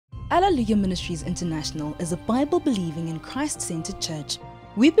Hallelujah Ministries International is a Bible-believing and Christ-centered church.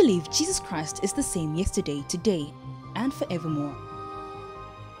 We believe Jesus Christ is the same yesterday, today, and forevermore.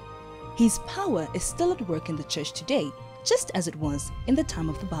 His power is still at work in the church today, just as it was in the time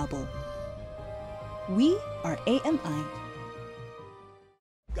of the Bible. We are AMI.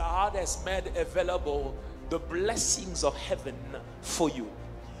 God has made available the blessings of heaven for you.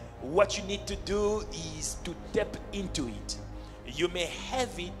 What you need to do is to tap into it. You may have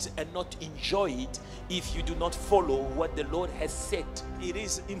it and not enjoy it if you do not follow what the Lord has said. It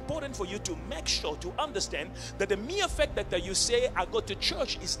is important for you to make sure to understand that the mere fact that you say, I go to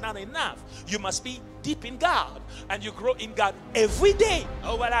church, is not enough. You must be deep in God, and you grow in God every day.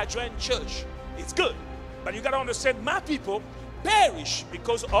 Oh, well, I joined church. It's good. But you got to understand, my people perish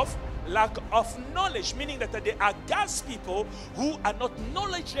because of lack of knowledge, meaning that there are God's people who are not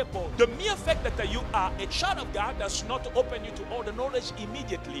knowledgeable. The mere fact that you are a child of God does not open you to all the knowledge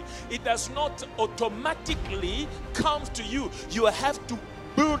immediately. It does not automatically come to you. You have to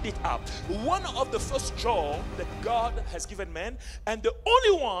build it up. One of the first jobs that God has given man, and the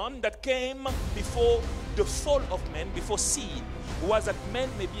only one that came before the fall of man, before sin, was that man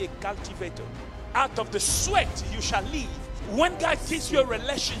may be a cultivator. Out of the sweat you shall live. When God gives you a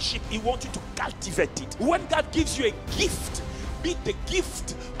relationship, He wants you to cultivate it. When God gives you a gift, be it the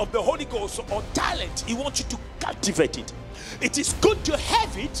gift of the Holy Ghost or talent, He wants you to cultivate it. It is good to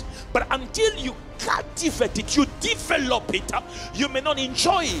have it, but until you cultivate it, you develop it, you may not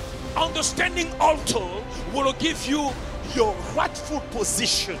enjoy it. Understanding altar will give you your rightful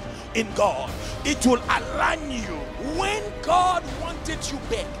position in God. It will align you. When God wanted you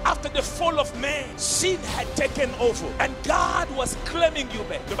back after the fall of man, sin had taken over and God was claiming you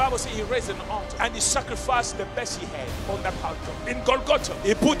back. The Bible says He raised an altar and He sacrificed the best He had on that altar. In Golgotha,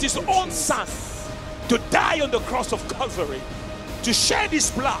 He put His own Son to die on the cross of Calvary, to shed His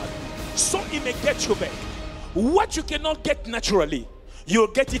blood so He may get you back. What you cannot get naturally, you'll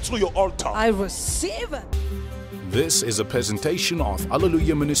get it through your altar. I receive it. This is a presentation of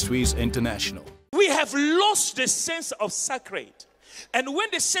Hallelujah Ministries International. We have lost the sense of sacred. And when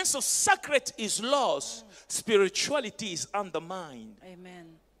the sense of sacred is lost, spirituality is undermined. Amen.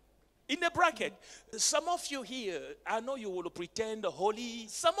 In the bracket, some of you here, I know you will pretend holy.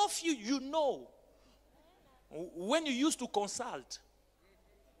 Some of you, you know, when you used to consult,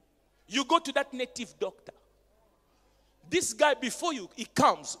 you go to that native doctor. This guy before you, he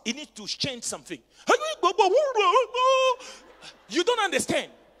comes, he needs to change something. You don't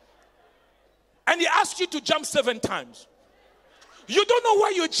understand. And he asks you to jump 7 times. You don't know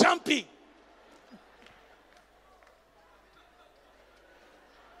why you're jumping.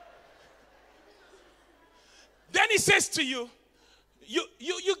 Then he says to you,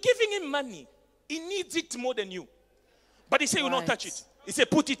 you're giving him money. He needs it more than you. But he said, you will not touch it. He said,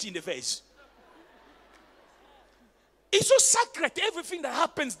 put it in the vase. It's so sacred, everything that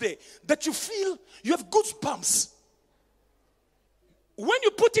happens there, that you feel you have goosebumps. When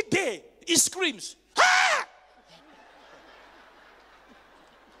you put it there, it screams, ah!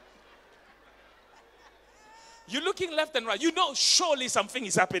 You're looking left and right. You know surely something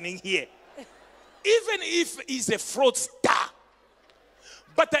is happening here. Even if he's a fraudster.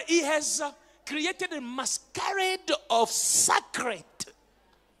 But he has created a masquerade of sacred.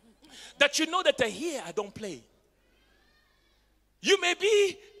 That you know that here I don't play. You may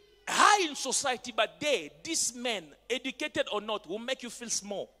be high in society, but these men, educated or not, will make you feel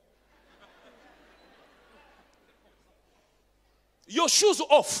small. Your shoes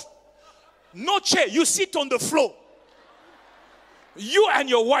off. No chair. You sit on the floor. You and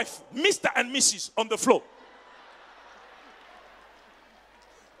your wife, Mr. and Mrs. on the floor.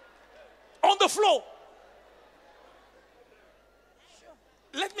 On the floor.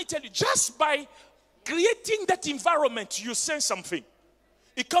 Let me tell you, just by creating that environment, you sense something.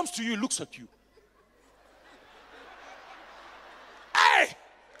 It comes to you, looks at you. Hey!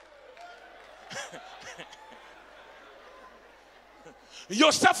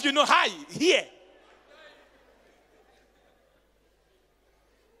 Your stuff, you know, hi, here.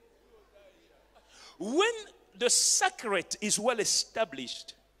 When the sacred is well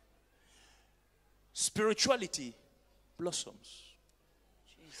established, spirituality blossoms.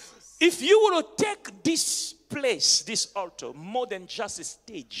 If you were to take this place, this altar, more than just a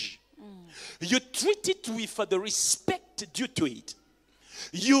stage, you treat it with the respect due to it.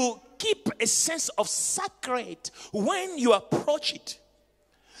 You keep a sense of sacred when you approach it.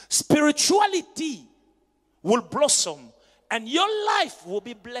 Spirituality will blossom and your life will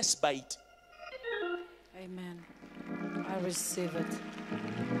be blessed by it. Amen. I receive it.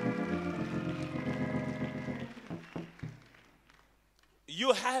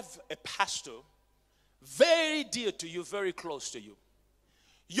 you have a pastor very dear to you, very close to you.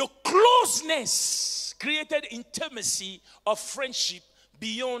 Your closeness created intimacy of friendship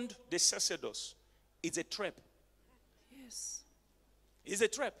beyond the sacerdoce. It's a trap. Yes. It's a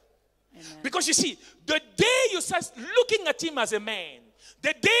trap. Amen. Because you see, the day you start looking at him as a man,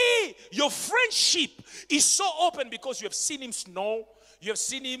 the day your friendship is so open because you have seen him snore, you have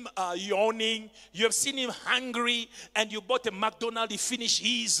seen him yawning, you have seen him hungry, and you bought a McDonald's, he finished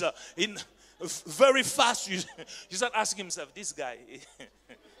his in very fast. You start asking himself, this guy.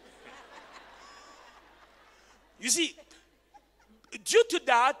 You see, due to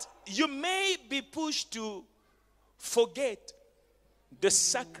that, you may be pushed to forget the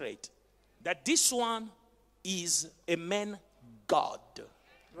sacred, that this one is a man God.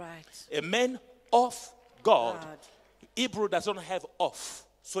 Right. A man of God. Hebrew doesn't have of,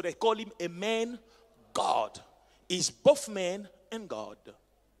 so they call him a man God. He's both man and God.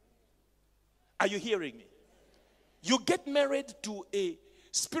 Are you hearing me? You get married to a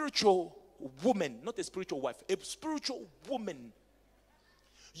spiritual woman, not a spiritual wife, a spiritual woman.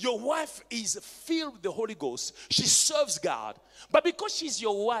 Your wife is filled with the Holy Ghost. She serves God. But because she's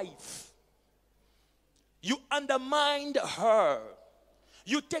your wife, you undermined her.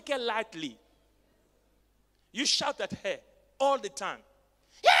 You take her lightly. You shout at her all the time.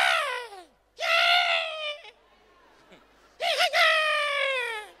 Yeah! Yeah!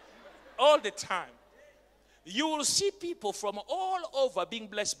 All the time. You will see people from all over being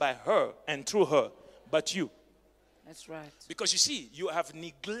blessed by her and through her, but you. That's right. Because you see, you have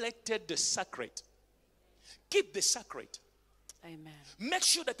neglected the sacred. Keep the sacred. Amen. Make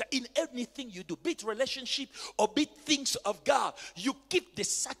sure that in anything you do, be it relationship or be it things of God, you keep the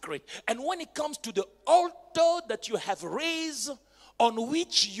sacred. And when it comes to the altar that you have raised, on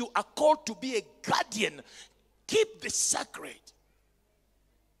which you are called to be a guardian, keep the sacred.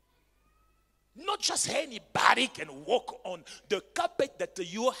 Not just anybody can walk on the carpet that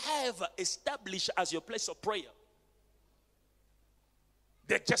you have established as your place of prayer.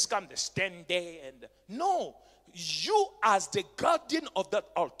 They just come to stand there and no. You as the guardian of that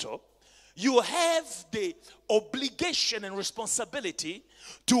altar, you have the obligation and responsibility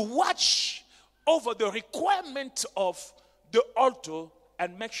to watch over the requirement of the altar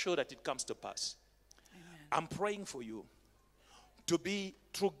and make sure that it comes to pass. Amen. I'm praying for you to be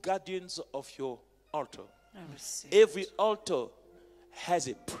true guardians of your altar. Every altar has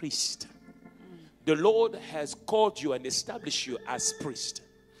a priest. The Lord has called you and established you as priest.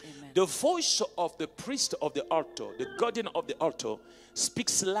 Amen. The voice of the priest of the altar, the guardian of the altar,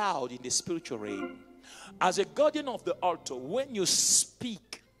 speaks loud in the spiritual realm. As a guardian of the altar, when you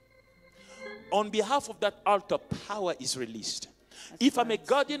speak on behalf of that altar, power is released. If I'm a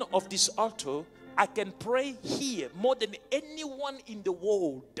guardian of this altar, I can pray here more than anyone in the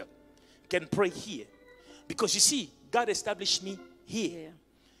world can pray here. Because you see, God established me here.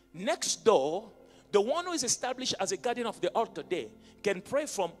 Next door, the one who is established as a guardian of the altar there can pray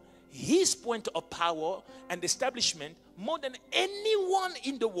from his point of power and establishment more than anyone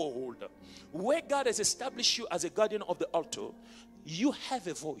in the world. Where God has established you as a guardian of the altar, you have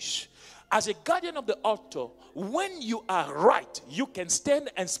a voice. As a guardian of the altar, when you are right, you can stand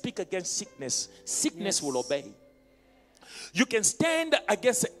and speak against sickness. Sickness will obey. You can stand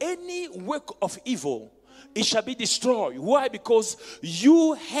against any work of evil. It shall be destroyed. Why? Because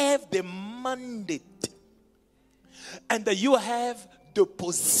you have the mandate and that you have the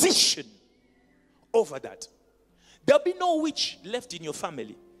position over that. There'll be no witch left in your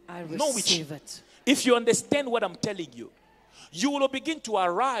family. I no witch. receive it. If you understand what I'm telling you, you will begin to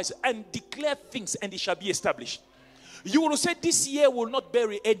arise and declare things and it shall be established. You will say this year will not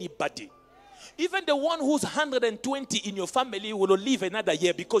bury anybody. Even the one who's 120 in your family will live another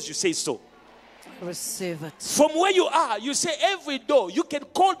year because you say so. Receive it. From where you are, you say every door, you can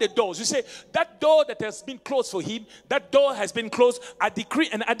call the doors. You say that door that has been closed for him, that door has been closed. I decree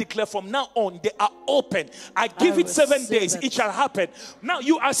and I declare from now on, they are open. I give it 7 days, it shall happen. Now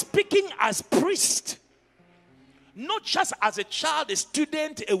you are speaking as priest. Not just as a child, a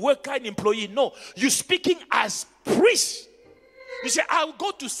student, a worker, an employee. No, you're speaking as priest. You say, I'll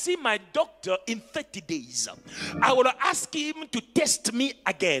go to see my doctor in 30 days. I will ask him to test me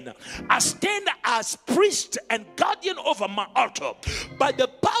again. I stand as priest and guardian over my altar. By the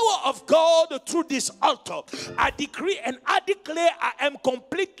power of God through this altar, I decree and I declare I am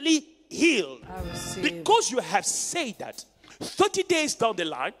completely healed. Because you have said that. 30 days down the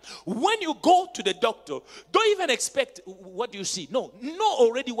line, when you go to the doctor, don't even expect what you see. No, know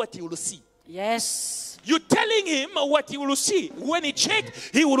already what you will see. Yes. You're telling him what he will see. When he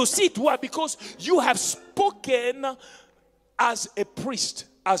checks, he will see it. Why? Because you have spoken as a priest,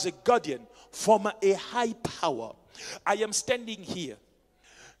 as a guardian from a high power. I am standing here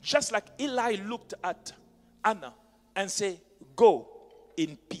just like Eli looked at Anna and said, go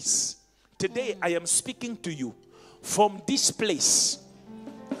in peace. Today I am speaking to you from this place.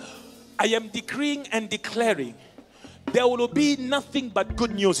 I am decreeing and declaring there will be nothing but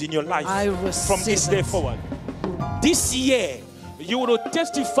good news in your life from this day forward. This year, you will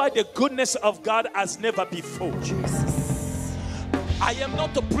testify the goodness of God as never before. Jesus. I am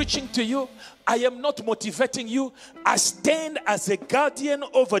not preaching to you. I am not motivating you. I stand as a guardian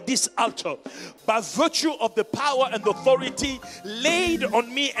over this altar by virtue of the power and authority laid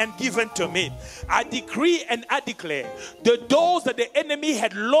on me and given to me. I decree and I declare the doors that the enemy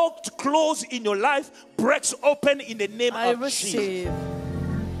had locked closed in your life breaks open in the name of Jesus.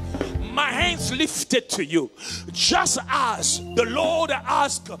 My hands lifted to you, just as the Lord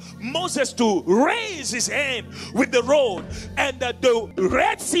asked Moses to raise his hand with the rod and the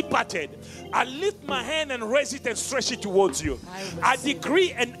Red Sea parted. I lift my hand and raise it and stretch it towards you. I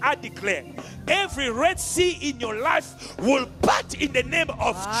decree and I declare every Red Sea in your life will part in the name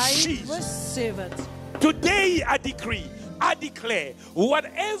of Jesus. Receive it. Today I decree, I declare,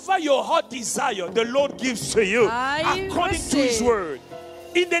 whatever your heart desire, the Lord gives to you according to his word.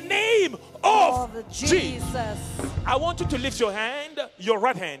 In the name of Jesus. I want you to lift your hand, your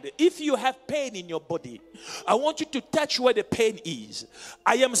right hand. If you have pain in your body, I want you to touch where the pain is.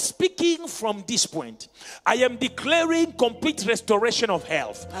 I am speaking from this point. I am declaring complete restoration of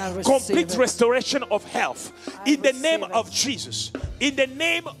health. Complete restoration of health. In the name of Jesus. In the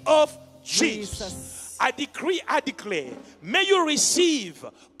name of Jesus. I decree, I declare, may you receive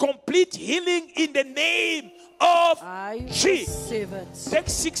complete healing in the name of Jesus. Take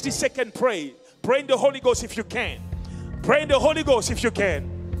 60 seconds, pray. Pray in the Holy Ghost if you can. Pray in the Holy Ghost if you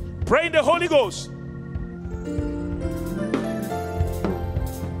can. Pray in the Holy Ghost.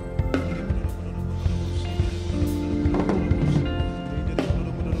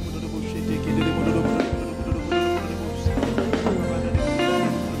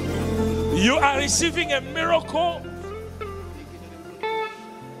 You are receiving a miracle.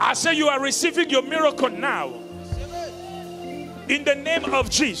 I say you are receiving your miracle now. In the name of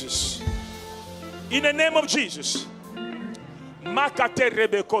Jesus. In the name of Jesus. Makate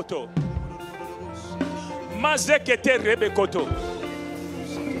rebekoto. Mazekete rebekoto.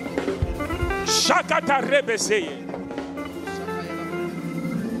 Shakata rebezeye.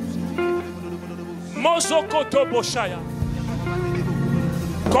 Mozokoto boshaya.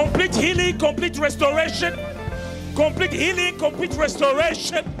 Complete healing, complete restoration. Complete healing, complete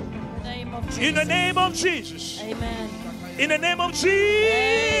restoration. In the name of Jesus. Amen. In the name of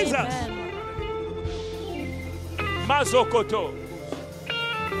Jesus. Mazokoto.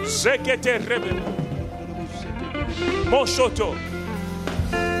 Zekete rebe. Moshoto.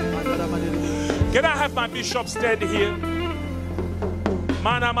 Can I have my bishop stand here?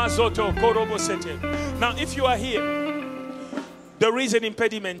 Mana mazoto korobo sete. Now if you are here, there is an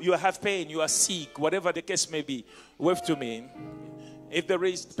impediment, you have pain, you are sick, whatever the case may be, wave to me. If there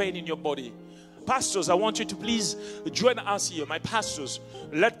is pain in your body, pastors, I want you to please join us here. My pastors,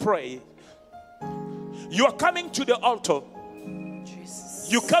 let's pray. You are coming to the altar. Jesus.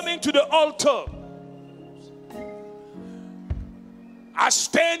 You're coming to the altar. I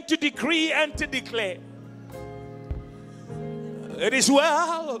stand to decree and to declare. It is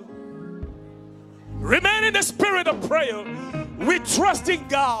well. Remain in the spirit of prayer. We trust in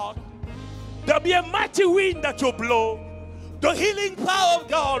God. There'll be a mighty wind that will blow. The healing power of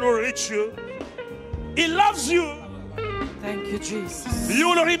God will reach you. He loves you. Thank you, Jesus. You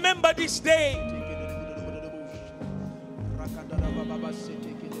will remember this day.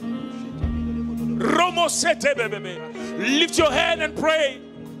 Lift your hand and pray.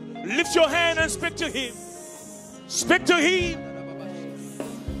 Lift your hand and speak to him. Speak to him.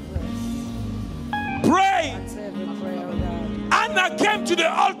 Pray. Anna came to the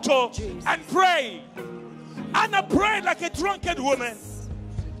altar and prayed. Anna prayed like a drunken woman.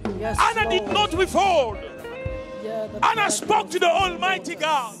 Yes, Anna Lord. did not withhold. Anna spoke to the Almighty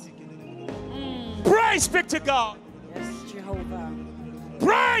God. Pray, speak to God. Yes, Jehovah.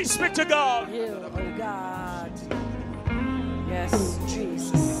 Pray, speak to God. Heal, oh God. Yes,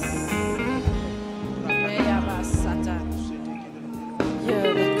 Jesus.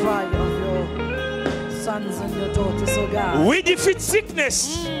 Hear the cry of your sons and your daughters, oh God. We defeat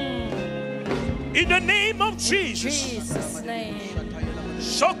sickness in the name of Jesus. Jesus' name.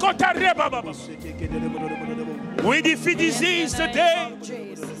 We defeat disease today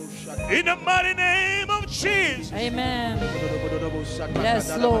in the mighty name of Jesus. Amen.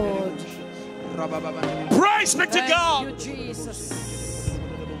 Yes, Lord. Praise be to God. Thank you, Jesus.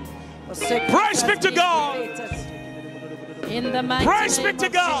 Praise be to God. In the mighty Praise name be to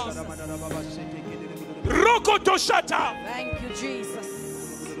of God. Jesus. Rokotoshata. Thank you,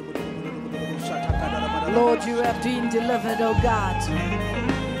 Jesus. Lord, you have been delivered, oh God,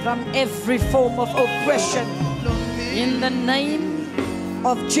 from every form of oppression in the name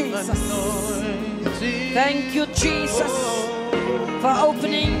of Jesus. Thank you, Jesus, for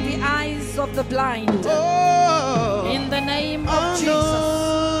opening the eyes of the blind in the name of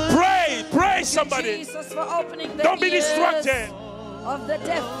Jesus. Pray somebody. Jesus, for opening the Don't be ears distracted. of the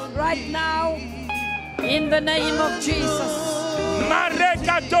deaf right now in the name of Jesus.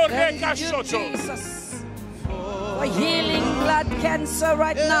 Thank you, Jesus, for healing blood cancer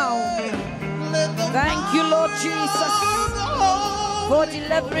right now. Thank you, Lord Jesus, for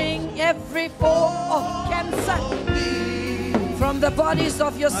delivering every form of cancer from the bodies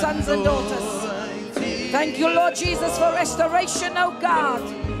of your sons and daughters. Thank you, Lord Jesus, for restoration, oh God.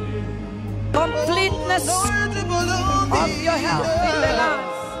 Completeness of your health in their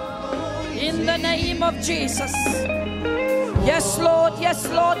lives. In the name of Jesus. Yes, Lord, yes,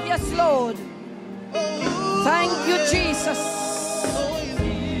 Lord, yes, Lord. Thank you, Jesus,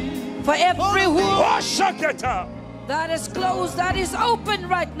 for every womb that is closed, that is open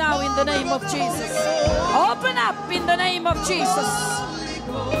right now in the name of Jesus. Open up in the name of Jesus.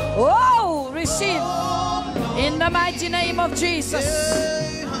 Oh, receive in the mighty name of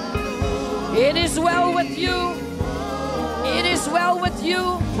Jesus. It is well with you. It is well with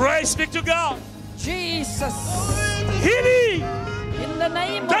you. Praise be to God. Jesus. Healing. In the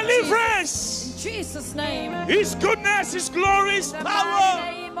name of deliverance. Jesus. In Jesus' name. His goodness, His glory, His power. In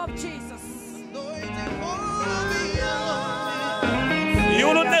the name of Jesus. You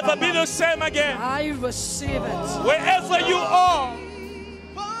will never be the same again. I receive it. Wherever you are,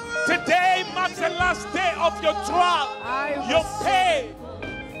 today marks the last day of your trial, your pain.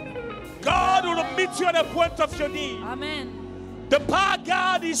 God will meet you at the point of your need. Amen. The power of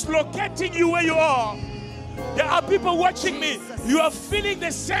God is locating you where you are. There are people watching me. You are feeling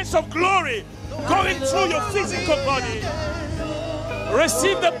the sense of glory going through your physical body.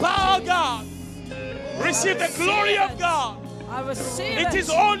 Receive the power of God. Receive the glory of God. I receive it. It is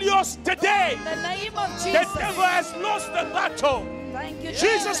all yours today. In the name of The Jesus. devil has lost the battle. Thank you,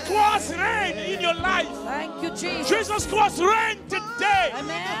 Jesus Christ reign in your life. Thank you, Jesus. Jesus Christ reign today.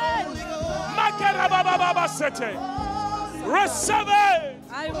 Amen. Receive it.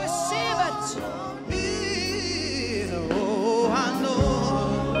 I receive it.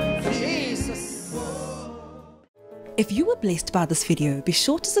 Jesus. If you were blessed by this video, be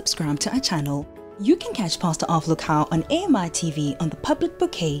sure to subscribe to our channel. You can catch Pastor Alph LUKAU on AMI TV on the public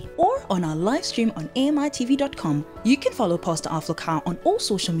bouquet or on our live stream on AMITV.com. You can follow Pastor Alph LUKAU on all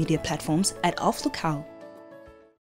social media platforms at Alph LUKAU.